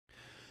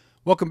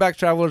Welcome back,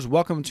 travelers.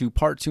 Welcome to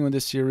part 2 in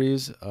this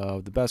series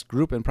of the best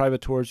group and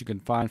private tours you can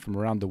find from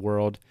around the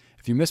world.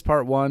 If you missed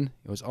part 1,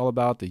 it was all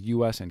about the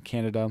US and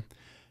Canada.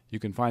 You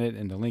can find it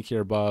in the link here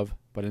above.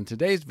 But in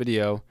today's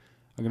video,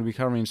 I'm going to be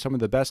covering some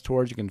of the best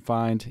tours you can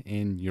find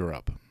in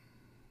Europe.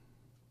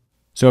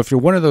 So if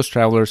you're one of those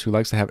travelers who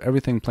likes to have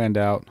everything planned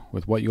out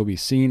with what you'll be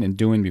seeing and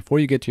doing before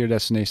you get to your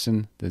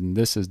destination, then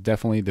this is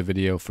definitely the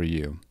video for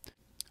you.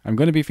 I'm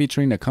going to be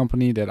featuring a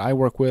company that I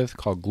work with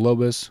called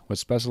Globus, which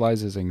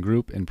specializes in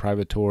group and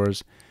private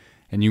tours.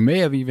 And you may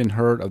have even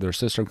heard of their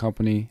sister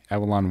company,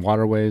 Avalon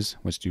Waterways,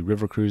 which do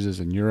river cruises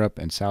in Europe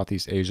and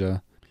Southeast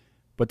Asia.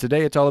 But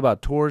today it's all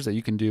about tours that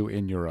you can do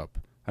in Europe.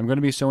 I'm going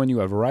to be showing you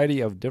a variety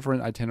of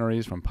different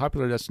itineraries from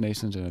popular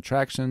destinations and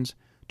attractions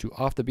to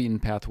off the beaten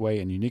pathway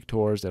and unique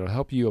tours that will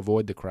help you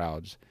avoid the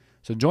crowds.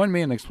 So join me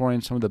in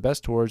exploring some of the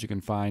best tours you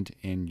can find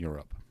in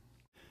Europe.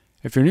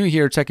 If you're new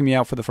here, checking me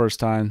out for the first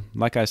time,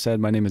 like I said,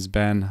 my name is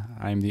Ben.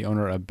 I'm the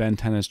owner of Ben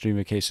Tennis Dream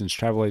Vacations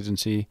Travel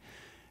Agency.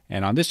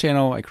 And on this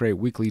channel, I create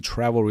weekly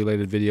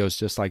travel-related videos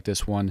just like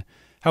this one,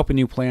 helping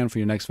you plan for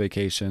your next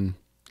vacation.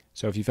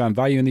 So if you found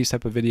value in these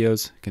type of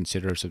videos,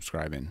 consider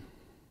subscribing.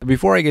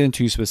 Before I get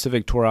into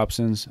specific tour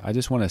options, I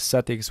just want to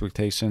set the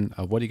expectation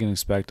of what you can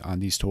expect on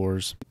these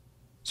tours.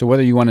 So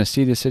whether you want to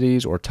see the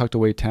cities or tucked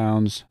away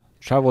towns,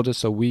 travel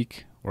just a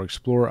week, or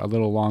explore a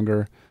little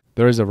longer,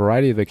 there is a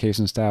variety of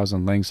vacation styles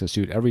and lengths that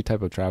suit every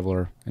type of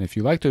traveler, and if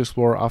you like to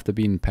explore off the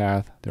beaten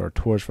path, there are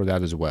tours for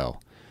that as well.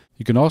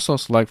 You can also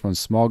select from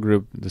small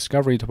group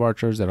discovery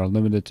departures that are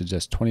limited to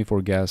just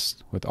 24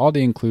 guests, with all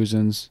the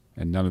inclusions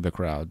and none of the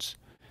crowds.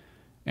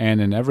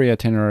 And in every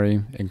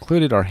itinerary,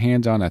 included are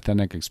hands-on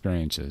authentic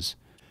experiences.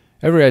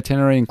 Every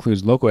itinerary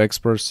includes local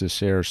experts to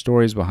share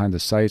stories behind the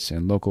sites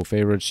and local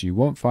favorites you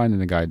won't find in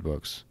the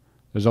guidebooks.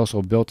 There's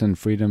also built-in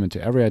freedom into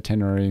every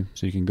itinerary,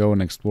 so you can go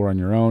and explore on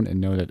your own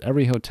and know that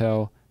every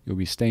hotel you'll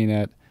be staying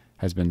at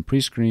has been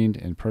pre-screened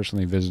and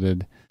personally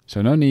visited,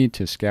 so no need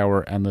to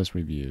scour endless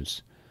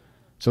reviews.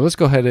 So let's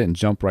go ahead and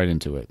jump right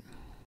into it.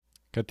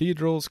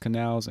 Cathedrals,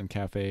 canals, and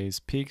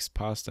cafes, peaks,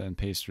 pasta, and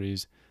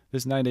pastries.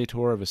 This 9-day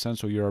tour of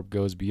Essential Europe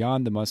goes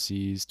beyond the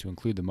must-sees to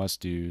include the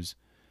must-dos,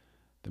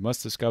 the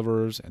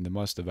must-discoverers, and the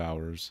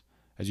must-devours.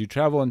 As you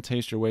travel and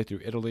taste your way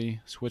through Italy,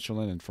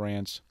 Switzerland, and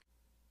France,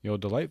 you'll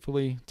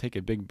delightfully take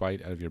a big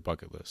bite out of your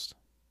bucket list.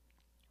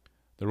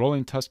 The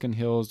rolling Tuscan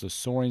hills, the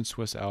soaring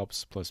Swiss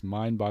Alps, plus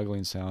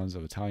mind-boggling sounds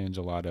of Italian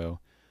gelato,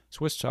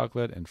 Swiss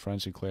chocolate, and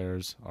French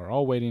eclairs are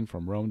all waiting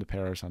from Rome to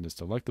Paris on this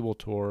delectable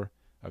tour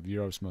of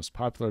Europe's most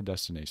popular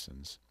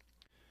destinations.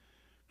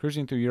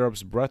 Cruising through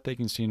Europe's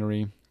breathtaking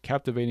scenery,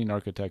 captivating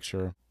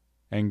architecture,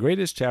 and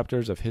greatest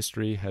chapters of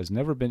history has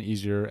never been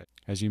easier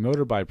as you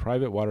motor by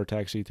private water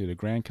taxi through the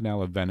Grand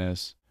Canal of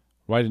Venice,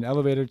 ride an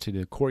elevator to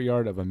the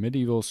courtyard of a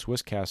medieval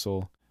Swiss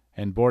castle,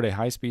 and board a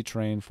high-speed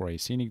train for a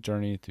scenic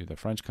journey through the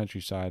French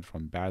countryside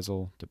from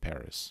Basel to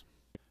Paris.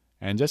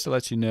 And just to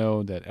let you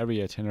know that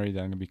every itinerary that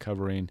I'm going to be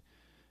covering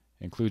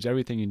includes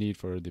everything you need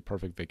for the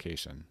perfect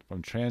vacation,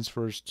 from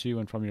transfers to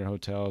and from your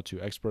hotel to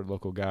expert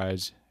local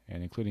guides,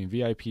 and including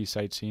VIP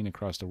sightseeing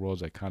across the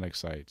world's iconic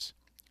sites.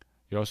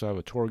 You also have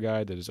a tour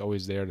guide that is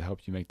always there to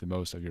help you make the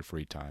most of your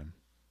free time.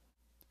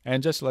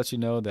 And just to let you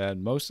know that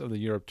most of the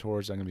Europe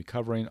tours I'm going to be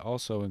covering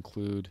also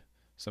include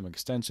some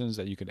extensions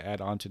that you can add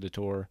onto the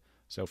tour.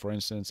 So for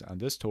instance, on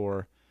this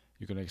tour,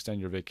 you can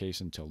extend your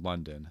vacation to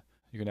London.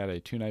 You can add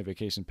a 2-night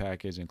vacation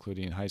package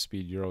including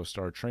high-speed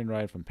Eurostar train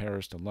ride from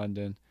Paris to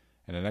London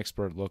and an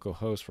expert local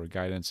host for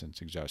guidance and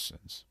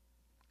suggestions.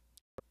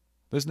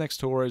 This next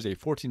tour is a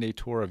 14-day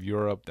tour of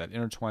Europe that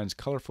intertwines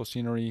colorful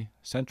scenery,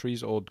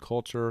 centuries-old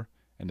culture,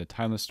 and the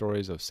timeless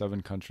stories of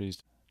 7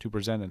 countries to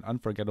present an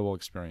unforgettable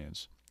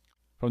experience.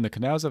 From the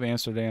canals of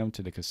Amsterdam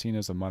to the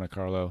casinos of Monte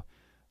Carlo,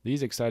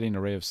 these exciting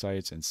array of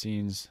sights and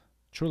scenes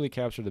truly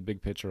capture the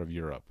big picture of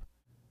Europe.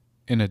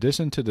 In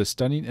addition to the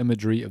stunning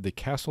imagery of the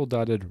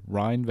castle-dotted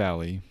Rhine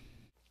Valley,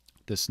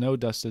 the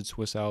snow-dusted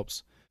Swiss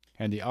Alps,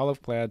 and the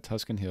olive-clad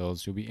Tuscan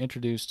hills, you'll be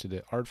introduced to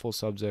the artful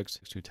subjects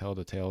who tell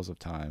the tales of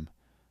time,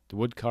 the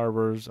wood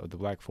carvers of the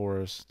Black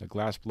Forest, the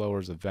glass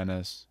blowers of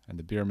Venice, and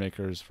the beer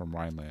makers from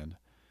Rhineland.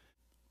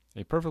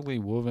 A perfectly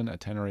woven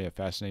itinerary of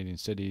fascinating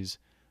cities,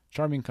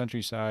 charming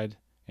countryside,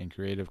 and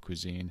creative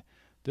cuisine,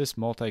 this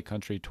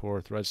multi-country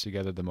tour threads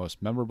together the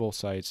most memorable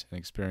sights and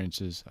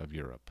experiences of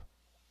Europe.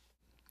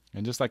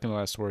 And just like in the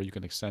last tour, you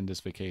can extend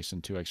this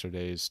vacation 2 extra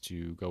days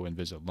to go and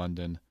visit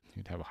London.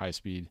 You'd have a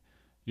high-speed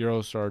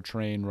Eurostar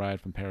train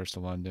ride from Paris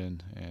to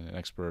London and an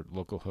expert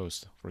local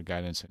host for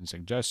guidance and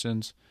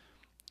suggestions.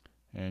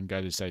 And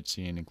guided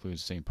sightseeing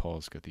includes St.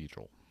 Paul's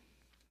Cathedral.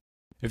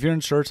 If you're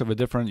in search of a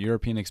different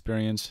European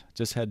experience,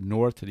 just head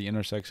north to the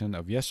intersection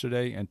of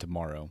yesterday and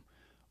tomorrow.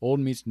 Old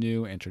meets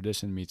new and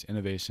tradition meets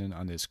innovation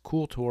on this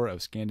cool tour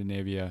of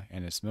Scandinavia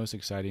and its most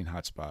exciting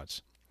hotspots.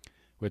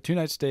 With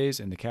 2-night stays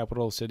in the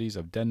capital cities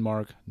of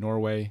Denmark,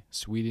 Norway,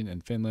 Sweden,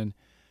 and Finland,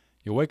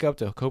 you'll wake up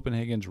to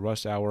Copenhagen's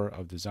rush hour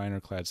of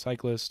designer-clad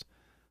cyclists,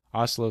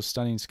 Oslo's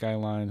stunning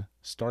skyline,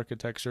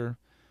 stararchitecture,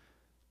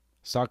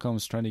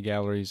 Stockholm's trendy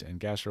galleries and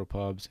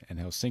gastropubs, and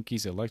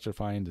Helsinki's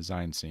electrifying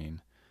design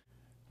scene.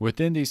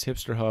 Within these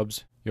hipster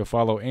hubs, you'll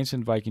follow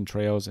ancient Viking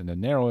trails in the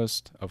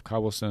narrowest of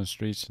cobblestone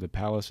streets to the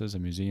palaces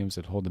and museums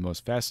that hold the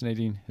most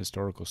fascinating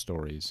historical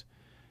stories,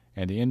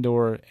 and the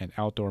indoor and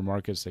outdoor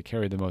markets that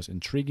carry the most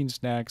intriguing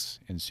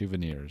snacks and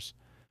souvenirs.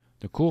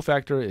 The cool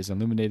factor is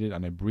illuminated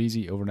on a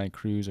breezy overnight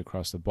cruise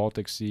across the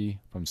Baltic Sea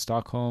from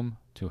Stockholm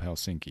to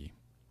Helsinki.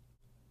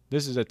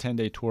 This is a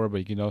 10-day tour, but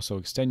you can also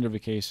extend your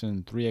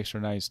vacation 3 extra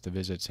nights to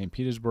visit St.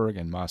 Petersburg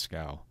and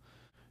Moscow,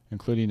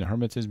 including the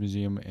Hermitage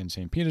Museum in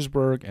St.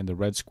 Petersburg and the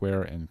Red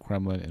Square and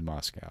Kremlin in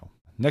Moscow.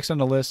 Next on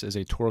the list is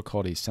a tour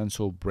called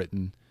Essential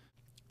Britain.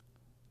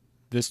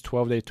 This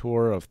 12-day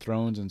tour of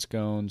thrones and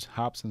scones,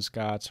 hops and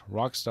scots,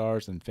 rock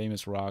stars and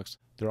famous rocks,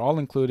 they're all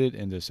included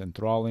in this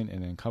enthralling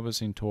and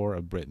encompassing tour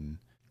of Britain.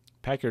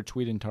 Pack your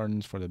tweed and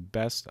tartans for the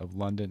best of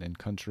London and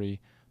country,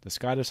 the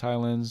Scottish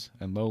Highlands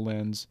and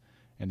Lowlands,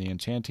 and the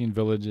enchanting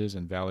villages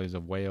and valleys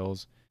of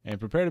Wales, and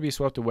prepare to be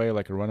swept away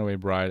like a runaway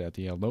bride at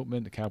the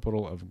elopement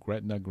capital of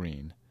Gretna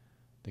Green,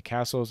 the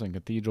castles and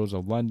cathedrals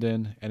of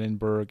London,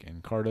 Edinburgh,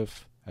 and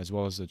Cardiff, as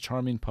well as the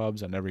charming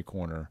pubs on every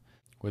corner,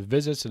 with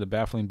visits to the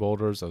baffling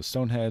boulders of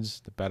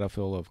Stonehenge, the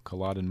battlefield of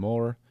Culloden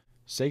Moor,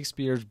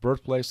 Shakespeare's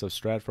birthplace of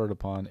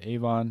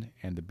Stratford-upon-Avon,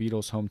 and the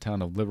Beatles'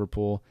 hometown of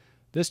Liverpool.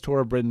 This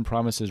tour of Britain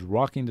promises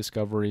rocking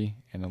discovery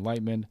and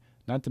enlightenment,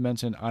 not to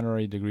mention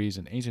honorary degrees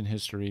in ancient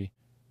history,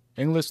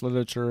 English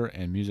literature,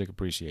 and music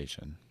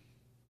appreciation.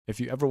 If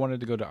you ever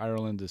wanted to go to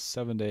Ireland, this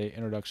 7-day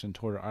introduction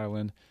tour to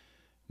Ireland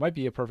might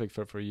be a perfect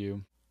fit for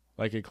you.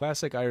 Like a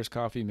classic Irish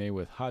coffee made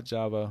with hot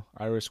Java,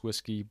 Irish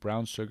whiskey,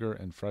 brown sugar,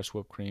 and fresh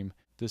whipped cream,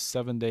 this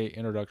 7-day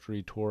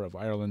introductory tour of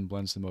Ireland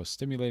blends the most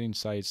stimulating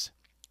sights,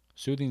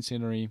 soothing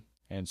scenery,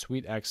 and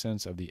sweet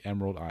accents of the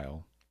Emerald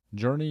Isle.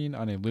 Journeying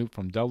on a loop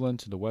from Dublin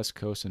to the west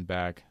coast and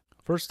back,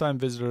 first-time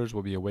visitors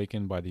will be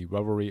awakened by the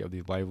revelry of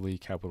the lively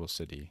capital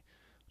city,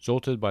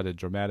 jolted by the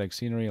dramatic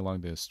scenery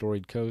along the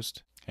storied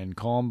coast, and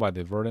calmed by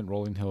the verdant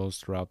rolling hills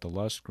throughout the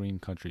lush green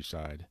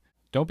countryside.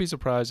 Don't be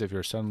surprised if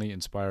you're suddenly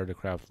inspired to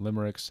craft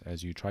limericks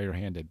as you try your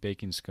hand at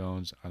baking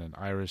scones on an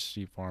Irish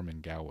sheep farm in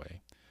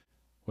Galway.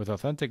 With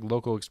authentic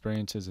local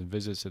experiences and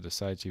visits to the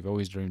sites you've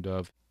always dreamed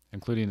of,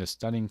 including the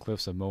stunning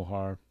cliffs of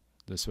Moher,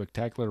 the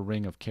spectacular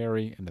Ring of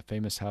Kerry, and the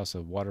famous House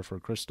of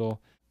Waterford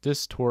Crystal,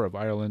 this tour of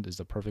Ireland is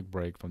the perfect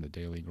break from the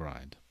daily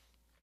grind.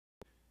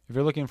 If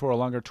you're looking for a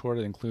longer tour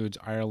that includes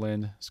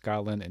Ireland,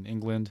 Scotland, and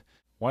England,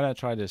 why not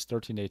try this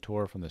 13-day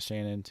tour from the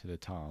Shannon to the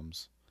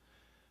Toms?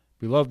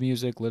 Beloved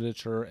music,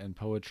 literature, and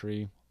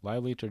poetry,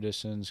 lively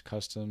traditions,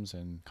 customs,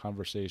 and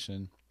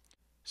conversation,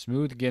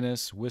 smooth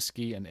Guinness,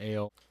 whiskey, and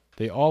ale,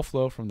 they all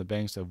flow from the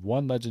banks of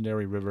one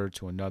legendary river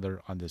to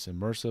another on this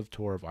immersive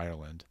tour of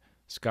Ireland,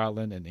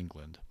 Scotland, and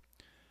England.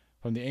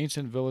 From the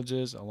ancient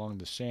villages along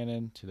the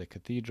Shannon to the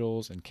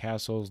cathedrals and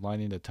castles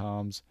lining the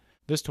Toms,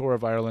 this tour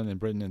of Ireland and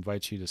Britain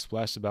invites you to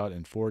splash about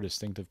in 4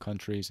 distinctive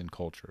countries and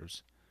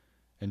cultures.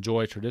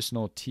 Enjoy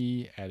traditional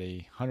tea at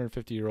a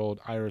 150-year-old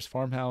Irish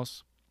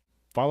farmhouse.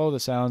 Follow the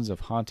sounds of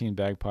haunting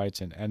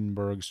bagpipes in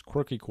Edinburgh's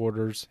quirky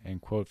quarters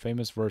and quote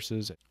famous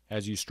verses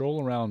as you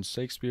stroll around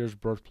Shakespeare's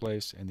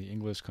birthplace in the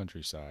English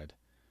countryside.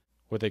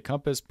 With a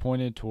compass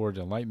pointed toward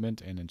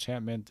enlightenment and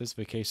enchantment, this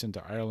vacation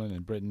to Ireland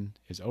and Britain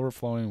is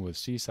overflowing with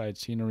seaside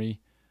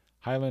scenery,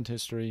 Highland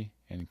history,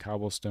 and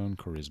cobblestone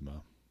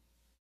charisma.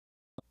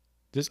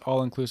 This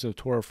all-inclusive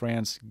tour of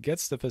France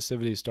gets the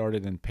festivities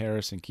started in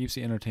Paris and keeps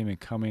the entertainment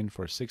coming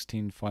for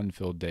 16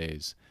 fun-filled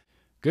days.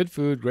 Good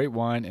food, great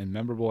wine, and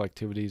memorable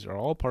activities are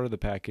all part of the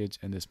package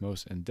in this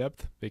most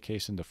in-depth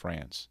vacation to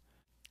France.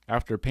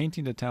 After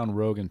painting the town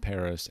rogue in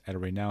Paris at a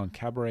renowned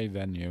cabaret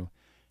venue,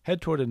 head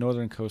toward the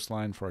northern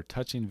coastline for a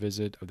touching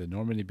visit of the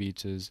Normandy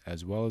beaches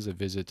as well as a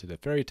visit to the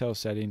fairy tale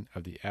setting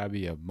of the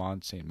Abbey of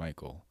Mont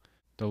Saint-Michel.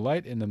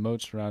 Delight in the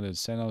moat-surrounded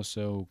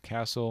Saint-Osso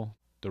Castle,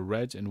 the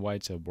reds and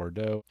whites of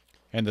Bordeaux,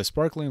 and the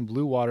sparkling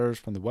blue waters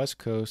from the west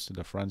coast to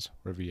the French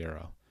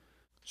Riviera.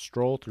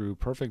 Stroll through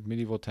perfect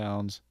medieval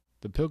towns,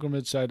 the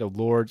pilgrimage site of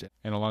Lourdes,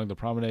 and along the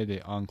Promenade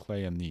des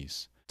Anglais in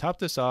Nice. Top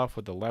this off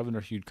with the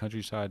lavender-hued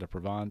countryside of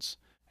Provence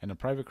and a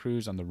private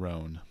cruise on the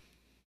Rhone.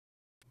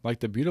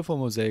 Like the beautiful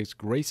mosaics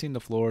gracing the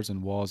floors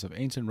and walls of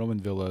ancient Roman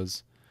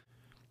villas,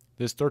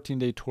 this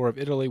 13-day tour of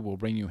Italy will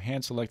bring you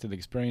hand-selected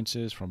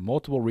experiences from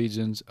multiple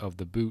regions of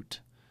the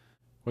boot.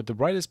 With the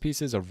brightest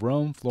pieces of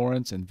Rome,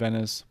 Florence, and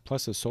Venice,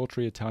 plus the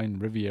sultry Italian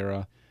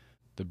Riviera,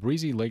 the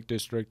breezy Lake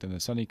District and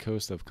the sunny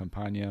coast of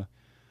Campania,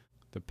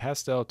 the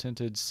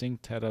pastel-tinted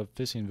Cinque Terre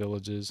fishing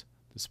villages,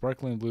 the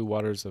sparkling blue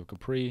waters of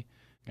Capri,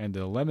 and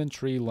the lemon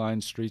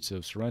tree-lined streets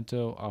of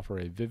Sorrento offer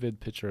a vivid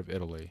picture of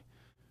Italy.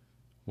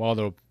 While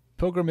the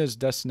pilgrimage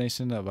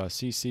destination of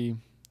Assisi,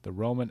 the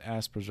Roman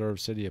asp-preserved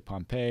city of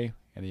Pompeii,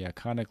 and the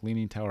iconic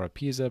Leaning Tower of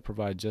Pisa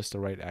provide just the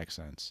right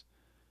accents.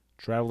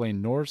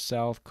 Traveling north,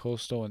 south,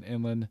 coastal, and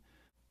inland,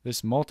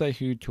 this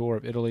multi-hued tour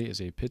of Italy is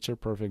a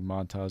picture-perfect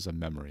montage of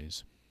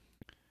memories.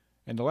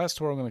 And the last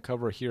tour I'm going to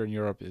cover here in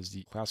Europe is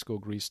the Classical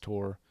Greece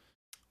tour.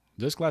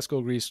 This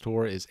Classical Greece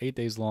tour is 8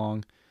 days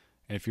long,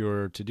 and if you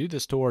were to do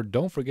this tour,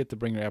 don't forget to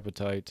bring your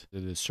appetite.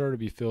 It is sure to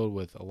be filled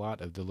with a lot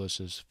of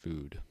delicious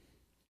food.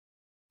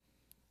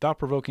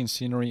 Thought-provoking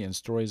scenery and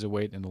stories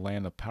await in the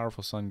land of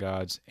powerful sun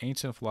gods,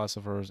 ancient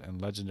philosophers,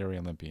 and legendary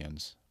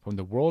Olympians. From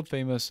the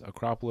world-famous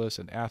Acropolis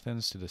in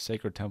Athens to the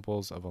sacred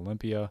temples of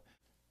Olympia,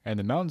 and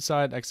the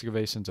mountainside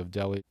excavations of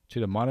Delhi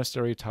to the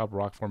monastery-top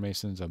rock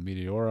formations of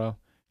Meteora,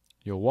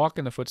 you'll walk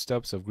in the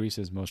footsteps of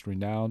Greece's most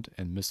renowned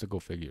and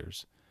mystical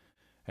figures.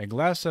 A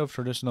glass of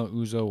traditional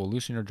ouzo will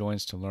loosen your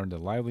joints to learn the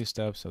lively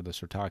steps of the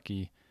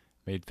Sirtaki,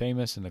 made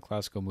famous in the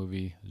classical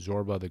movie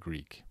Zorba the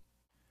Greek.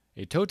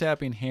 A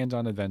toe-tapping,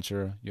 hands-on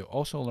adventure, you'll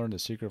also learn the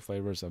secret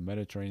flavors of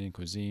Mediterranean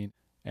cuisine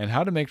and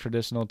how to make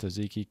traditional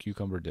tzatziki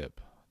cucumber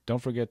dip.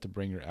 Don't forget to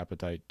bring your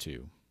appetite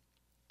too.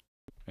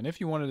 And if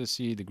you wanted to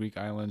see the Greek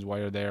islands while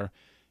you're there,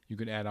 you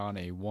can add on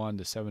a 1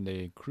 to 7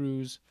 day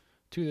cruise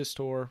to this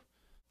tour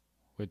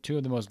with 2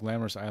 of the most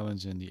glamorous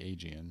islands in the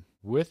Aegean.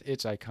 With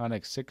its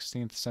iconic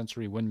 16th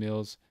century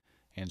windmills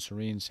and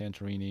serene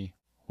Santorini,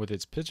 with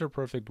its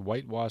picture-perfect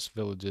whitewashed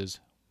villages,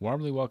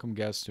 warmly welcome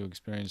guests to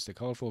experience the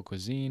colorful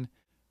cuisine,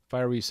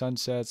 fiery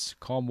sunsets,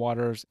 calm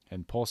waters,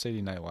 and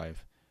pulsating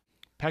nightlife.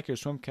 Pack your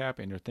swim cap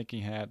and your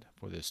thinking hat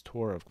for this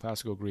tour of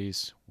classical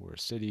Greece where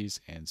cities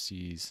and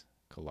seas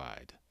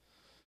collide.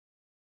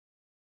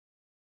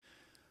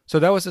 So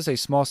that was just a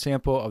small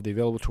sample of the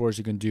available tours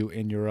you can do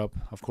in Europe.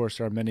 Of course,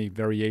 there are many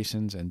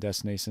variations and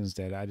destinations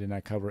that I did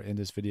not cover in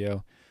this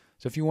video.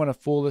 So if you want a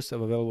full list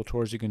of available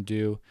tours you can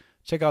do,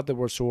 check out the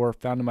brochure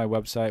found on my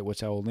website,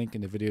 which I will link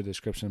in the video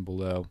description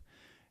below.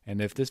 And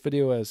if this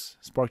video has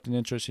sparked an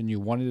interest in you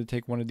wanting to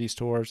take one of these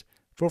tours,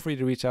 feel free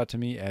to reach out to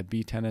me at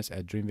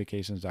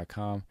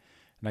btennis@dreamvacations.com,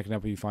 and I can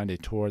help you find a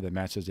tour that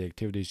matches the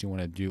activities you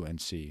want to do and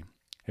see.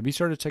 And be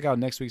sure to check out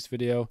next week's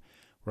video,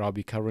 where I'll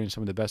be covering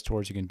some of the best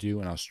tours you can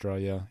do in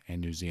Australia and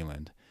New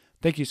Zealand.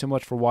 Thank you so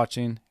much for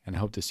watching, and I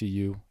hope to see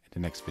you in the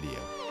next video.